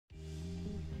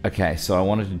Okay, so I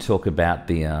wanted to talk about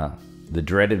the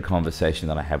dreaded conversation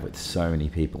that I have with so many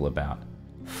people about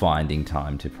finding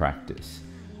time to practice.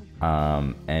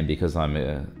 And because I'm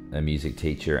a music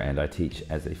teacher and I teach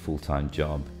as a full-time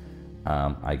job,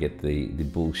 I get the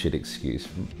bullshit excuse,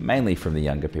 mainly from the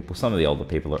younger people. Some of the older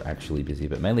people are actually busy,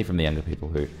 but mainly from the younger people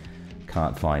who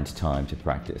can't find time to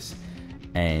practice.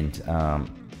 And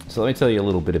so let me tell you a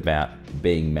little bit about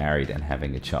being married and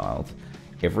having a child.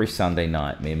 Every Sunday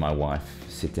night, me and my wife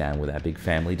sit down with our big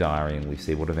family diary and we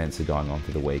see what events are going on for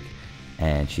the week.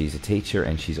 And she's a teacher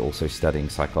and she's also studying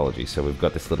psychology. So we've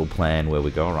got this little plan where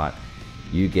we go, all right,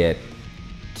 you get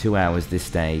 2 hours this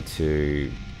day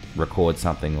to record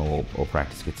something or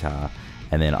practice guitar.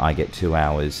 And then I get 2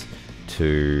 hours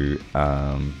to,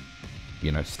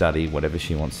 study whatever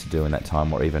she wants to do in that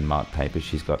time, or even mark papers.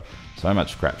 She's got so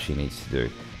much crap she needs to do.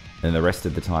 And the rest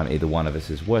of the time, either one of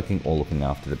us is working or looking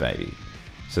after the baby.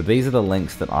 So these are the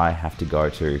lengths that I have to go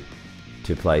to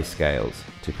play scales,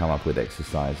 to come up with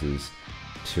exercises,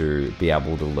 to be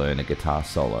able to learn a guitar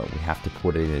solo. We have to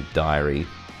put it in a diary,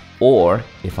 or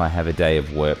if I have a day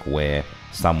of work where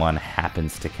someone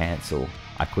happens to cancel,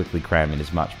 I quickly cram in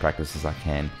as much practice as I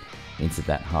can into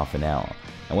that half an hour.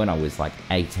 And when I was like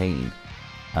 18,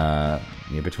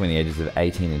 between the ages of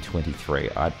 18 and 23,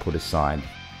 I'd put aside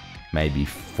maybe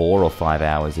 4 or 5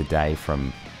 hours a day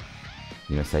from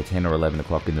say 10 or 11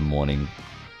 o'clock in the morning,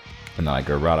 and then I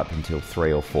go right up until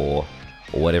 3 or 4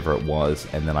 or whatever it was,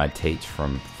 and then I teach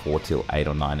from 4 till 8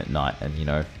 or 9 at night.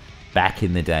 And back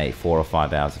in the day, 4 or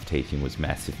 5 hours of teaching was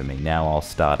massive for me. Now I'll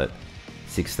start at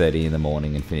 6:30 in the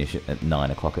morning and finish it at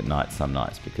 9 o'clock at night some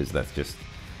nights, because that's just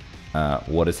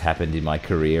what has happened in my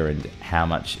career, and how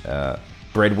much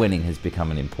breadwinning has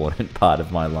become an important part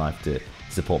of my life to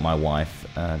support my wife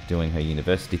doing her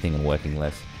university thing and working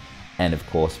less. And of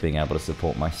course, being able to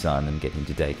support my son and get him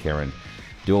to daycare and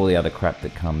do all the other crap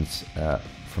that comes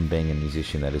from being a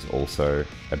musician that is also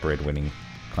a breadwinning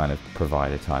kind of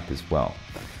provider type as well.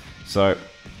 So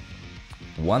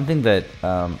one thing that,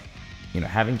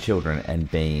 having children and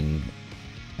being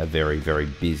a very, very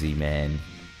busy man,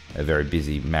 a very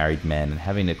busy married man, and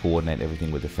having to coordinate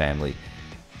everything with the family,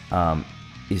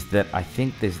 is that I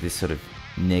think there's this sort of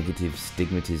negative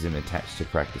stigmatism attached to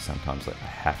practice sometimes. Like, I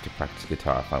have to practice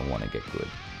guitar if I want to get good.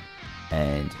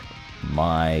 And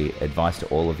my advice to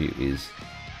all of you is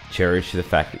cherish the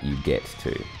fact that you get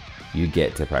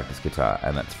to practice guitar,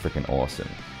 and that's freaking awesome.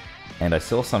 And I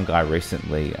saw some guy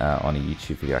recently on a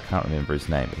YouTube video, I can't remember his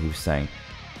name, but he was saying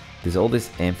there's all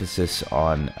this emphasis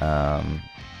on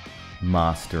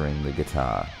mastering the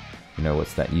guitar.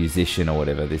 What's that, musician or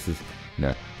whatever, this is,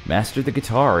 master the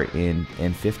guitar in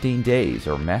 15 days,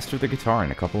 or master the guitar in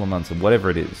a couple of months, or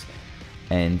whatever it is.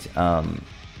 And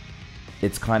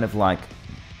it's kind of like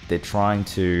they're trying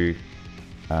to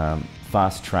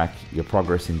fast track your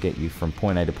progress and get you from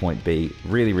point A to point B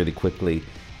really, really quickly.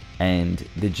 And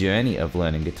the journey of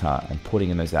learning guitar and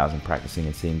putting in those hours and practicing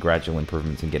and seeing gradual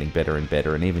improvements and getting better and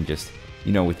better, and even just,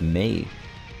 with me,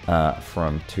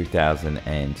 from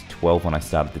 2012 when I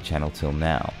started the channel till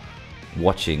now,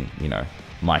 watching,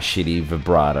 my shitty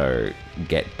vibrato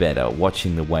get better,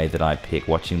 watching the way that I pick,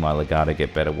 watching my legato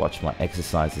get better, watch my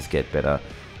exercises get better,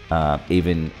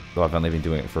 even though I've only been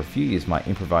doing it for a few years, my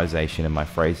improvisation and my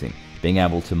phrasing, being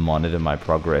able to monitor my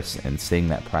progress and seeing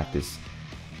that practice,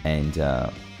 and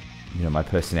my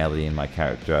personality and my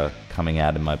character coming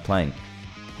out in my playing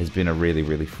has been a really,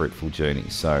 really fruitful journey.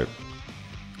 So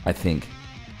I think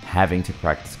having to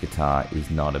practice guitar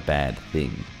is not a bad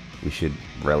thing. We should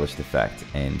relish the fact.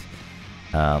 And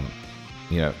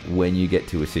when you get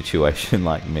to a situation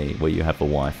like me where you have a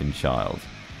wife and child,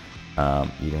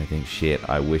 you don't think, shit,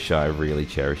 I wish I really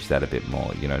cherished that a bit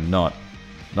more.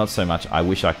 Not so much I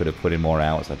wish I could have put in more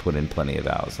hours. I put in plenty of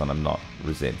hours, and I'm not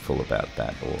resentful about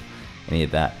that or any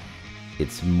of that.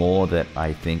 It's more that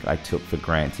I think I took for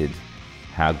granted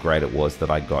how great it was that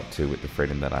I got to with the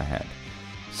freedom that I had.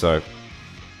 So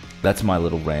that's my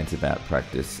little rant about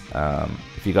practice.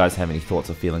 If you guys have any thoughts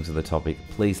or feelings on the topic,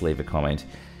 please leave a comment.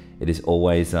 It is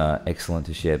always excellent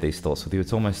to share these thoughts with you.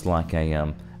 It's almost like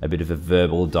a bit of a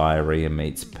verbal diarrhea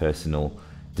meets personal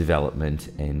development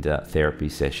and therapy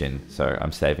session. So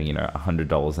I'm saving,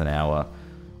 $100 an hour,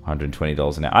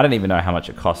 $120 an hour. I don't even know how much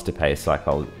it costs to pay a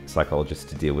psychologist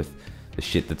to deal with the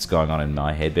shit that's going on in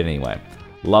my head. But anyway,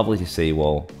 lovely to see you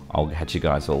all. I'll catch you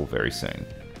guys all very soon.